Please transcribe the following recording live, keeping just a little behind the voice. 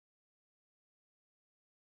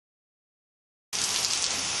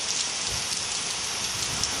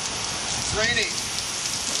raining.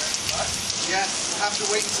 What? Yes, we'll have to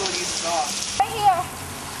wait until it eases off. Right here.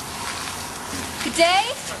 Good day?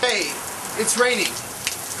 Hey, it's raining.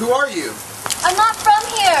 Who are you? I'm not from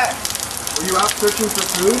here. Were you out searching for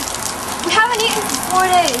food? We haven't eaten for 4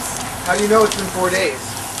 days. How do you know it's been 4 days?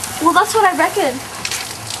 Well, that's what I reckon.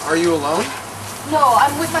 Are you alone? No,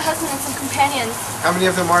 I'm with my husband and some companions. How many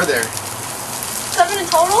of them are there? 7 in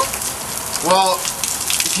total? Well,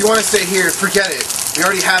 if you want to stay here, forget it. We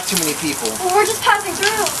already have too many people. Well, we're just passing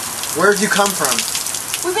through. Where have you come from?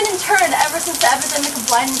 We've been interned ever since the epidemic of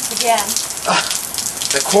blindness began.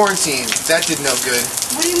 The quarantine. That did no good.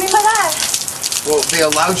 What do you mean by that? Well, they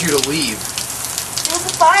allowed you to leave. There was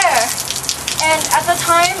a fire. And at the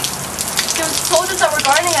time, there were soldiers that were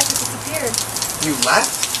guarding us that disappeared. You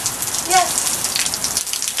left?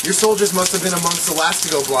 Yes. Your soldiers must have been amongst the last to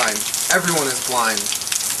go blind. Everyone is blind.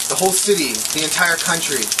 The whole city, the entire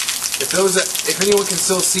country. If anyone can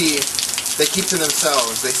still see, they keep to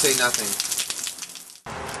themselves. They say nothing.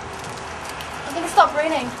 I think it stopped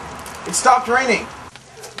raining. It stopped raining.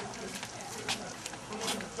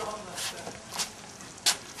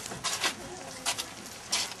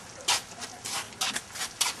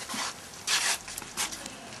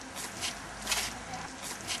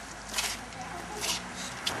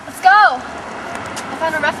 Let's go. I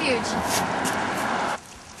found a refuge.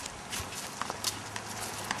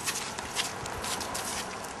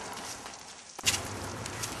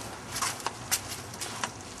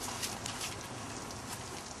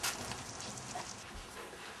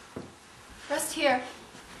 Rest here.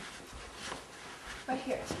 Right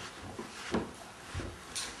here.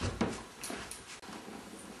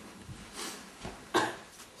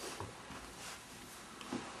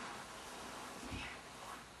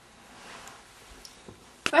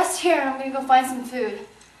 Rest here, I'm gonna go find some food.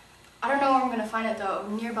 I don't know where I'm gonna find it though.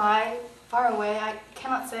 Nearby, far away, I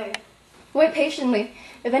cannot say. Wait patiently.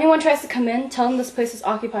 If anyone tries to come in, tell them this place is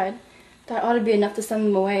occupied. That ought to be enough to send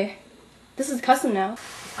them away. This is custom now.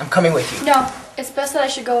 I'm coming with you. No, it's best that I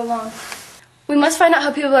should go alone. We must find out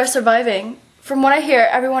how people are surviving. From what I hear,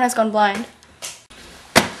 everyone has gone blind.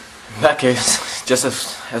 In that case, just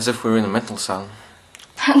as if we were in a mental asylum.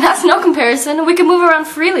 That's no comparison. We can move around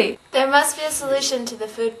freely. There must be a solution to the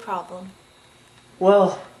food problem.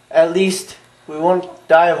 Well, at least we won't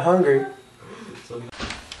die of hunger.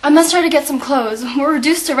 I must try to get some clothes. We're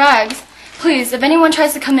reduced to rags. Please, if anyone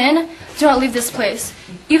tries to come in, do not leave this place.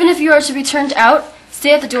 Even if you are to be turned out,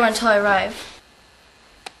 stay at the door until I arrive.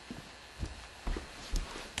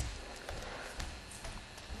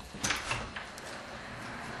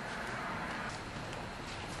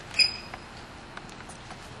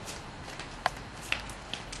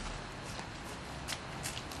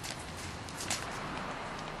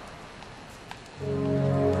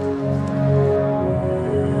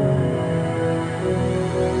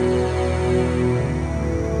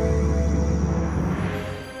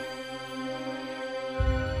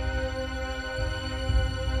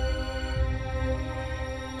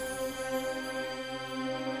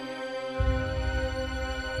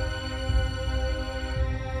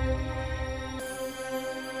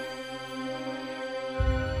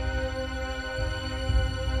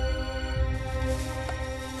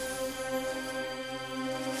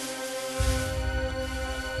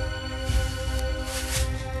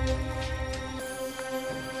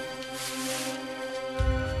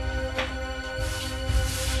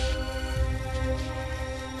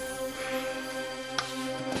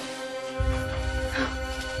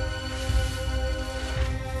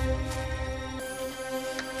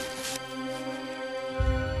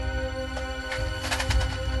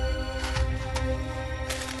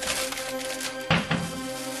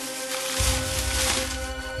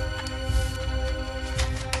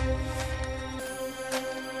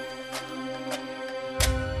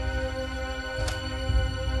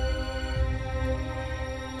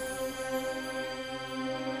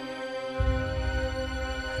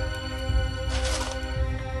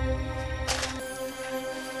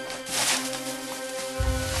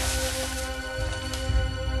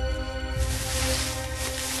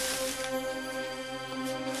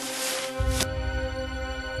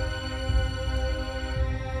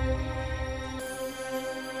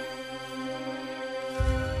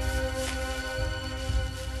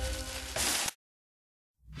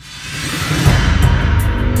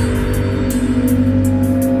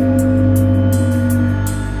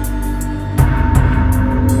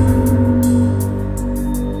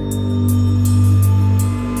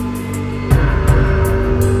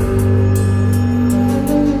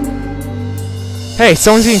 Hey,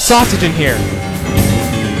 someone's eating sausage in here.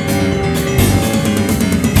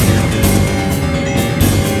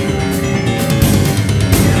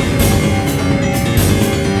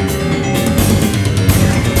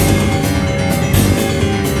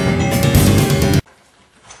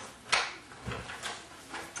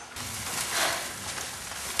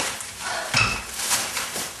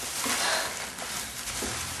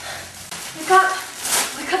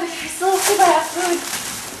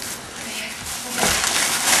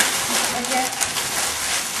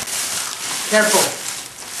 Careful.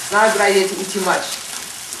 It's not a good idea to eat too much.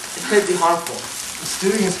 It could be harmful. What's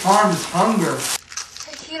doing his harm is hunger.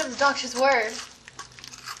 Take heed of the doctor's word.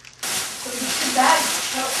 Too bad.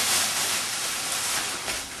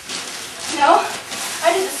 No,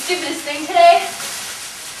 I did the stupidest thing today.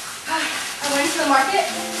 I went to the market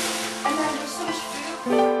and then there was so much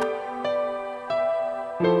food.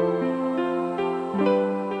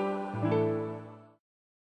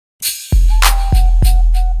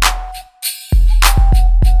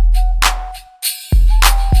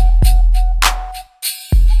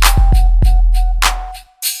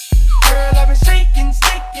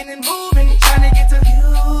 And moving, trying to get to you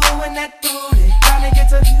and that booty, trying to get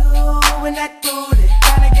to you and that booty,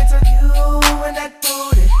 trying to get to you and that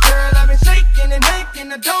booty. Girl, I've been shaking and making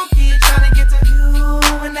a donkey, trying to get to you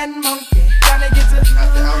and that monkey, trying to get to you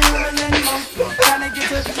and that monkey, trying to get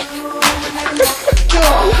to you and that monkey.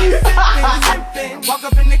 Sipping, walk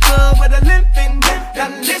up in the club with a limping. Now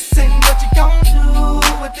listen, what you gon' do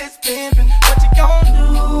with this pimpin'? What you gon'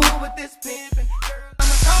 do with this pimpin'? Girl,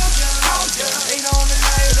 I'ma told ya, ain't on the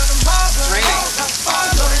night of the mother.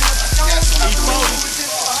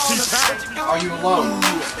 Are you alone?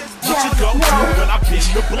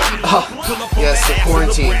 Yes, the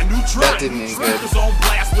quarantine. That didn't any good. Well,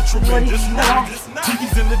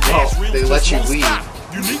 they let you leave.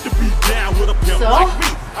 So?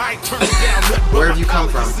 Where have you come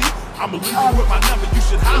from?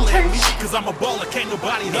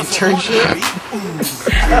 Internship?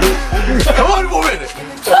 Come on, woman!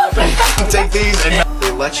 Take these and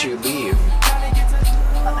they let you leave.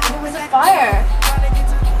 There was a fire.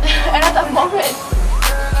 And at that moment...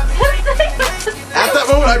 At that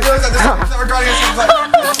moment, I realized that this was never guarding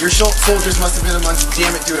us. Your soldiers must have been amongst.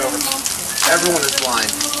 Damn it, do it over. Everyone is blind.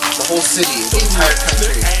 The whole city, the entire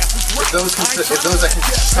country. If those that can,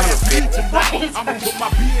 son of a bitch. I'm gonna put my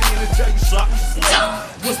being in and tell you something.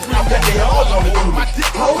 What's three that they all wanna do? My dick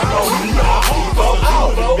hold on me.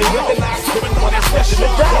 They recognize women when I'm fresh in the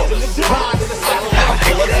day.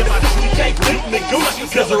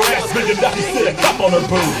 Cause her ass big enough to sit a cup on her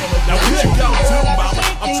booty. Now what you gonna do, mama?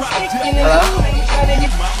 I'm trying to tell you.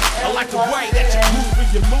 I like the way that you move when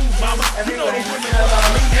you move, mama. You know the women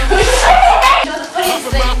love me. You know the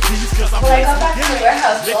funniest thing? When I got back to the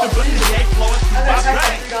warehouse,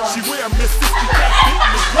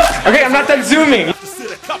 Okay, I'm not done zooming.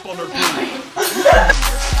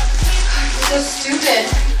 so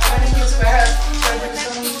stupid. I went into this warehouse where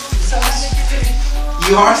there was so much.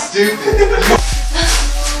 You are stupid. Look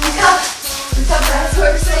how Brad's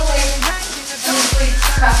work so late. I'm asleep.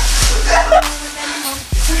 Crap.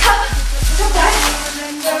 Look how Brad's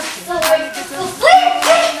work so late. Still sleep.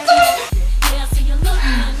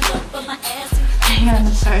 Hang on,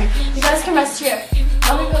 I'm sorry. You guys can rest here.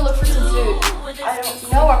 I'm gonna go look for some food. I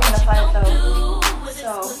don't know where I'm gonna find it though.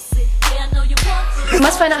 So we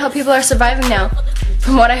must find out how people are surviving now.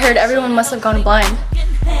 From what I heard, everyone must have gone blind.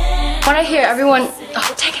 When I hear everyone,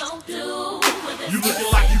 oh, take it. You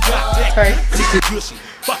looking like you got that. Sorry.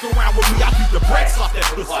 Fuck around with me, I'll beat the brakes off that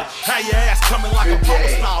pussy. How your ass coming like a porn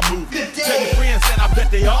star movie. Tell your friends and I bet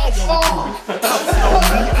they all wanna do it. Folks know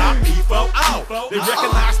me, I'm E4 out. They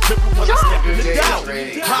recognize pimpin' when I step in the doubt.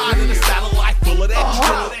 Hide in the satellite full of that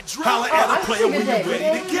drill. Holla at a player when you're ready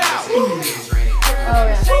to go. Oh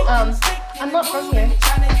yeah. I'm not from here.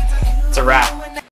 It's a wrap.